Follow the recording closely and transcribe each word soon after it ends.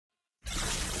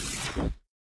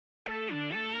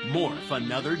morph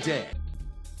another day.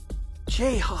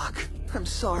 Jayhawk, I'm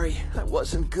sorry. I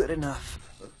wasn't good enough.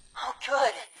 Oh,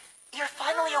 good. You're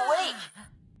finally awake.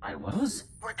 I was?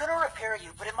 We're gonna repair you,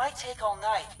 but it might take all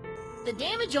night. The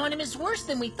damage on him is worse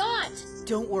than we thought.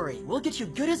 Don't worry, we'll get you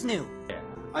good as new.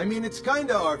 I mean, it's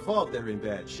kinda our fault they're in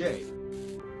bad shape.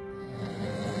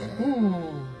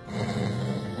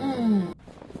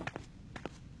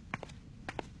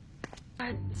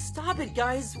 Stop it,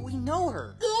 guys. We know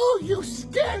her. Oh, you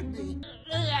scared me.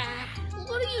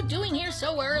 What are you doing here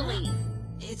so early?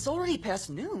 It's already past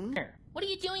noon. What are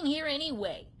you doing here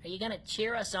anyway? Are you gonna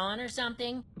cheer us on or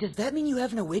something? Does that mean you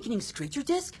have an awakening Screecher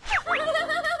disc?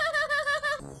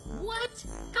 What?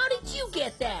 How did you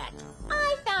get that?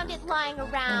 I found it lying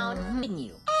around. Didn't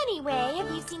you? Anyway,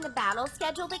 have you seen the battle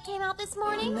schedule that came out this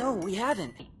morning? No, we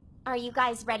haven't. Are you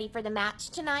guys ready for the match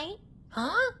tonight?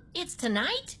 Huh? It's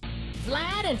tonight?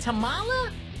 Vlad and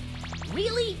Tamala?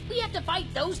 Really? We have to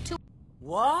fight those two?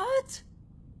 What?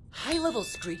 High-level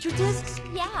Screecher discs?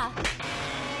 Yeah.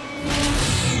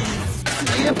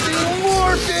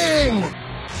 Morphing!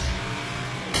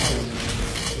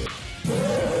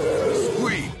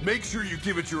 Squeak, make sure you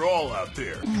give it your all out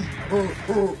there.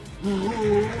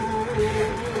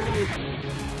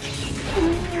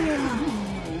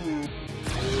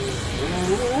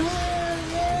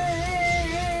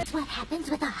 What happens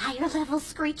with a higher level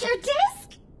Screecher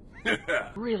disc?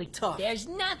 Really tough. There's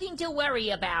nothing to worry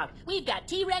about. We've got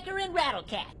T-Wrecker and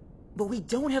Rattlecat. But we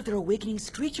don't have their awakening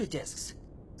Screecher discs.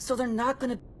 So they're not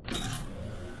gonna...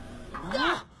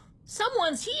 Ah!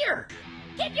 Someone's here!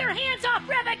 Get your hands off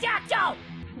Revadactyl!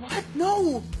 What?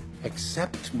 No!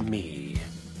 Except me.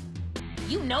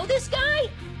 You know this guy?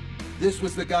 This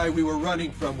was the guy we were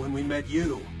running from when we met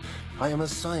you. I am a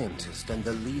scientist and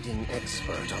the leading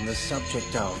expert on the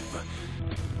subject of...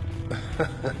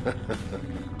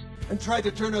 And tried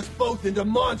to turn us both into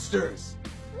monsters!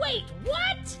 Wait,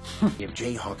 what? Give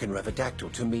Jayhawk and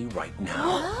Revadactyl to me right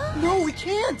now. No, we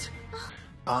can't!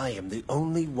 I am the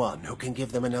only one who can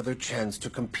give them another chance to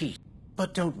compete.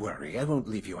 But don't worry, I won't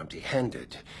leave you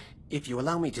empty-handed. If you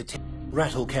allow me to take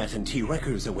Rattlecat and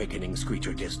T-Wrecker's awakening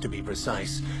Screecher disc to be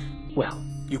precise, well,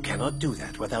 you cannot do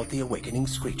that without the awakening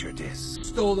Screecher disc.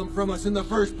 Stole them from us in the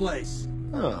first place!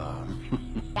 Ah.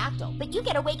 Dactyl, but you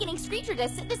get awakening Screecher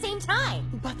discs at the same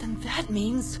time. But then that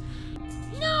means...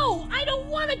 No! I don't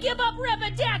want to give up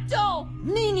Revadactyl!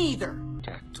 Me neither!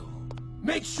 Dactyl.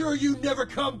 Make sure you never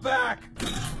come back!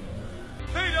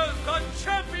 Theta's the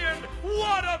champion!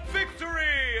 What a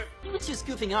victory! He was just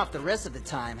goofing off the rest of the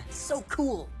time. So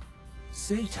cool.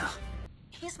 Zeta.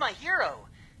 He's my hero.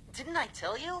 Didn't I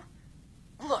tell you?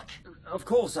 Look. Of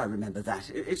course I remember that.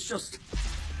 It's just...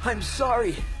 I'm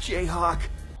sorry, Jayhawk.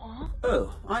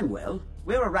 Oh, I'm well.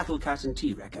 We're a Rattlecat and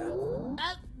T-Wrecker.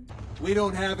 We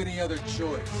don't have any other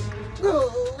choice.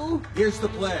 No! Here's the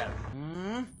plan.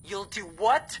 You'll do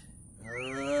what?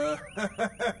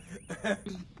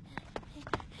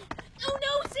 Oh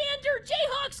no, Xander!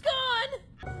 Jayhawk's gone!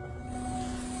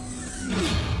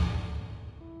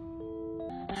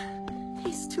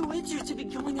 He's too injured to be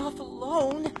going off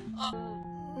alone.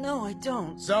 No, I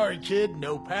don't. Sorry, kid.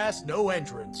 No pass, no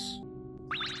entrance.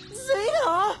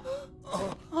 Zeta!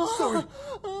 Sorry.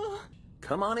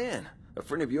 Come on in. A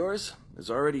friend of yours is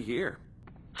already here.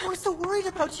 I was so worried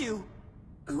about you.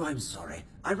 Oh, I'm sorry.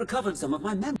 I recovered some of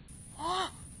my memory.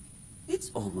 It's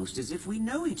almost as if we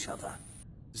know each other.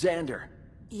 Xander,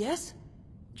 Yes?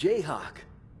 Jayhawk,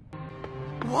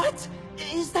 What?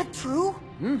 Is that true?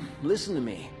 listen to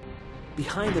me.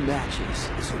 Behind the matches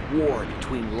is a war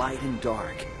between light and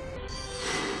dark.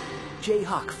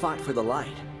 Jayhawk fought for the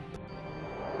light.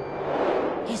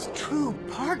 His true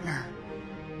partner.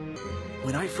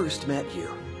 When I first met you,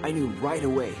 I knew right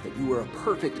away that you were a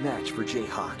perfect match for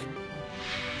Jayhawk.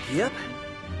 Yep,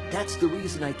 that's the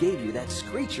reason I gave you that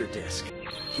Screecher disc.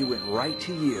 He went right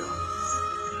to you.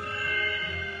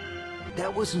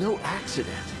 That was no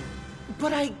accident.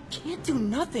 But I can't do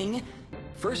nothing.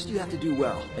 First, you have to do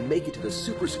well and make it to the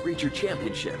Super Screecher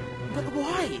Championship. But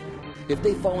why? If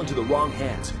they fall into the wrong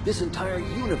hands, this entire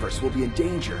universe will be in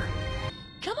danger.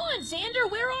 Come on, Xander,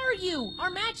 where are you? Our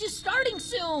match is starting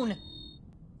soon.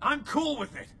 I'm cool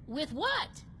with it. With what?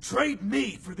 Trade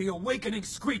me for the awakening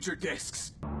Screecher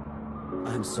discs.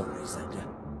 I'm sorry, Xander.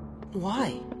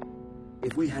 Why?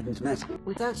 If we hadn't met...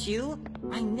 Without you,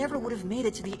 I never would have made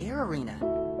it to the air arena.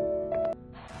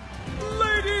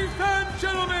 Ladies and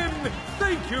gentlemen,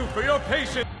 thank you for your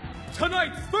patience.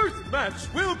 Tonight's first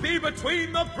match will be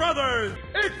between the brothers.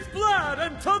 It's Vlad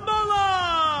and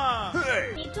Tamala!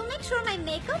 Hey! Need to make sure my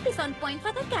makeup is on point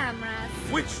for the cameras.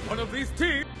 Which one of these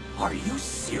teams? Are you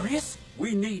serious?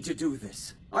 We need to do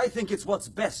this. I think it's what's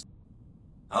best.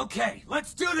 Okay,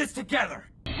 let's do this together!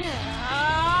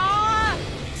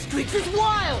 Screechers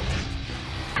wild!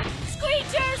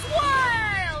 Screechers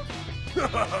wild!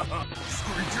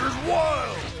 Screechers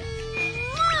wild!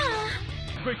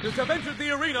 Screechers have entered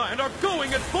the arena and are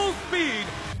going at full speed!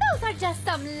 Those are just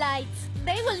some lights.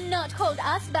 They will not hold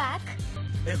us back.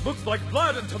 It looks like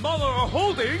Vlad and Tamala are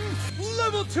holding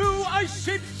Level 2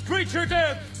 Ice-Shaped Screecher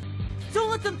Discs! Don't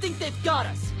let them think they've got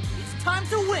us. It's time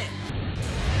to win.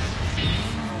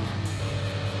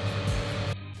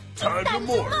 Time to Time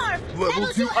to morph! morph! Level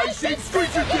 2 Ice-Shaped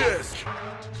Screecher Disc!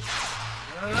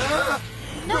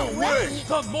 No way!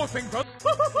 The morphing bro-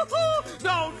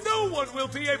 Now no one will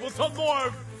be able to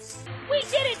morph! We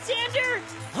did it, Xander!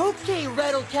 Okay,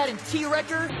 Rattlecat and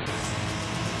T-Wrecker.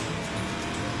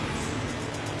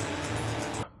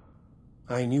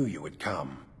 I knew you would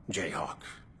come, Jayhawk,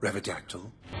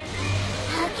 Revidactyl.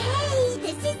 Okay,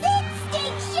 this is it,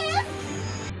 Steak Chef!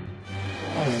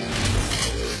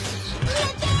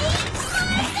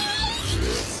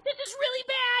 This is really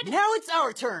bad! Now it's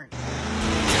our turn.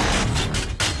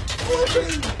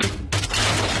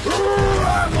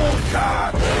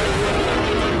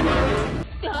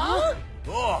 Huh?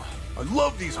 Oh, I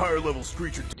love these higher level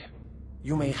Screecher.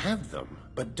 You may have them,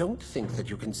 but don't think that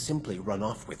you can simply run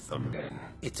off with them.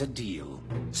 It's a deal.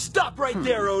 Stop right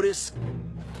there, Otis!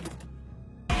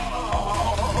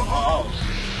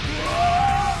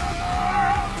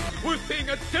 We're seeing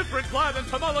a different Vlad and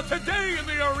Tamala today in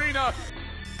the arena!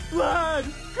 Vlad!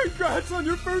 Congrats on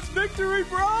your first victory,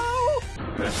 bro!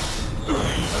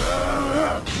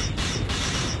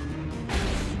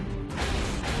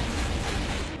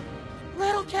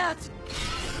 Rattlecat!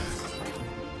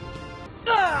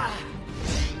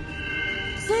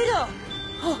 Zeta!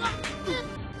 Oh.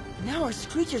 Now our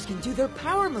Screechers can do their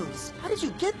power moves. How did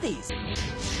you get these?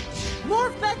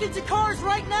 Morph back into cars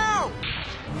right now!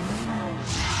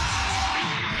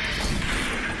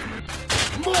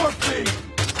 Morphing!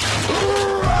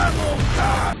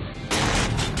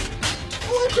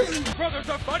 The brothers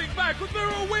are fighting back with their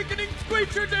awakening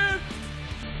Screecher Discs!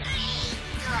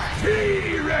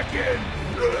 T-Reckon!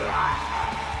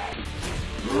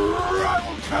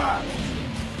 Rattlecat!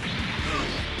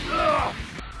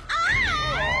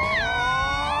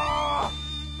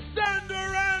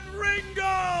 Xander and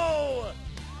Ringo!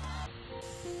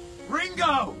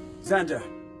 Ringo! Xander,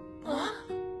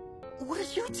 What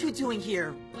are you two doing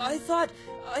here? I thought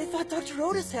Dr.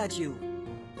 Otis had you.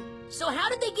 So how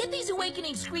did they get these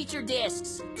awakening Screecher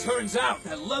discs? Turns out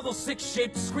that level 6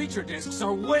 shaped Screecher discs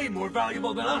are way more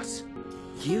valuable than us.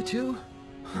 You two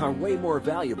are way more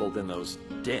valuable than those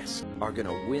discs. Are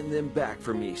gonna win them back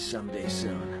for me someday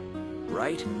soon.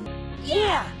 Right?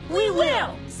 Yeah, we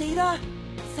will! Zeta,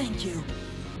 thank you.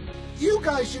 You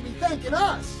guys should be thanking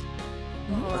us.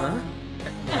 Huh?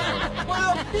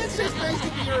 Well, it's just nice to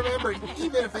be remembered,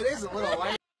 even if it is a little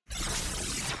late.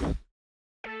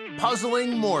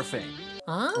 Puzzling morphing.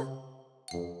 Huh?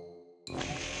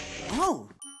 Oh,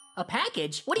 A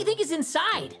package? What do you think is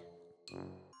inside?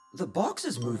 the box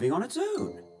is moving on its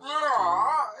own.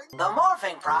 The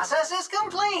morphing process is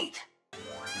complete.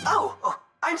 Oh,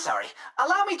 I'm sorry.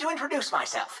 Allow me to introduce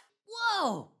myself.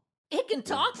 Whoa! It can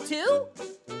talk too?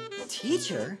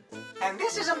 teacher? And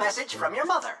this is a message from your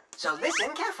mother, so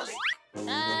listen carefully.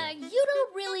 You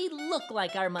don't really look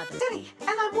like our mother. Diddy, and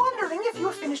I'm wondering if you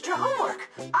have finished your homework.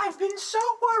 I've been so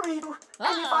worried. And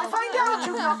if I find out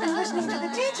you've not been listening to the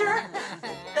teacher,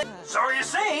 so you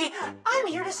see, I'm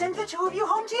here to send the two of you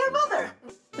home to your mother.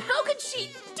 How could she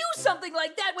do something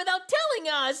like that without telling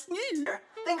us?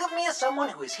 Think of me as someone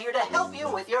who is here to help you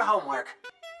with your homework.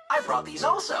 I brought these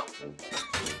also.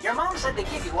 Your mom said to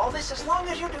give you all this as long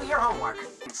as you do your homework.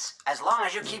 As long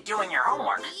as you keep doing your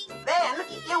homework, then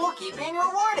you will keep being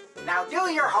rewarded. Now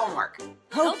do your homework.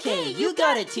 Okay, you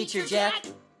got it, Teacher Jack.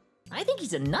 I think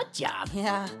he's a nut job.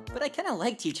 Yeah, but I kind of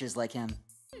like teachers like him.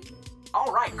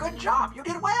 All right, good job. You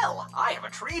did well. I have a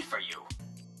treat for you.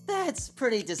 That's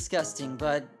pretty disgusting,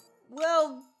 but,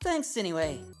 well, thanks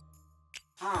anyway.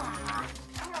 I'm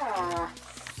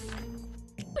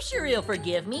sure he'll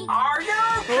forgive me. Are you?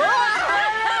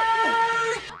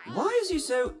 Why is he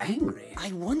so angry?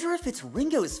 I wonder if it's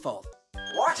Ringo's fault.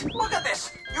 What? Look at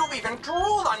this. You've even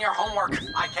drooled on your homework.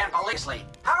 I can't believe it.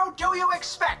 How do you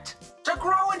expect to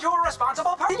grow into a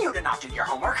responsible person? You did not do your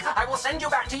homework. I will send you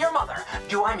back to your mother.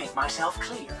 Do I make myself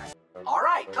clear? All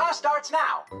right, class starts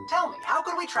now. Tell me, how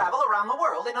could we travel around the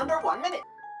world in under 1 minute?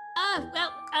 I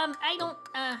don't,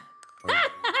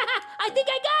 I think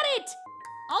I got it!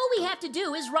 All we have to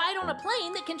do is ride on a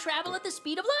plane that can travel at the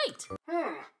speed of light.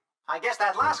 I guess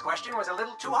that last question was a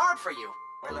little too hard for you.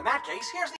 Well, in that case, here's the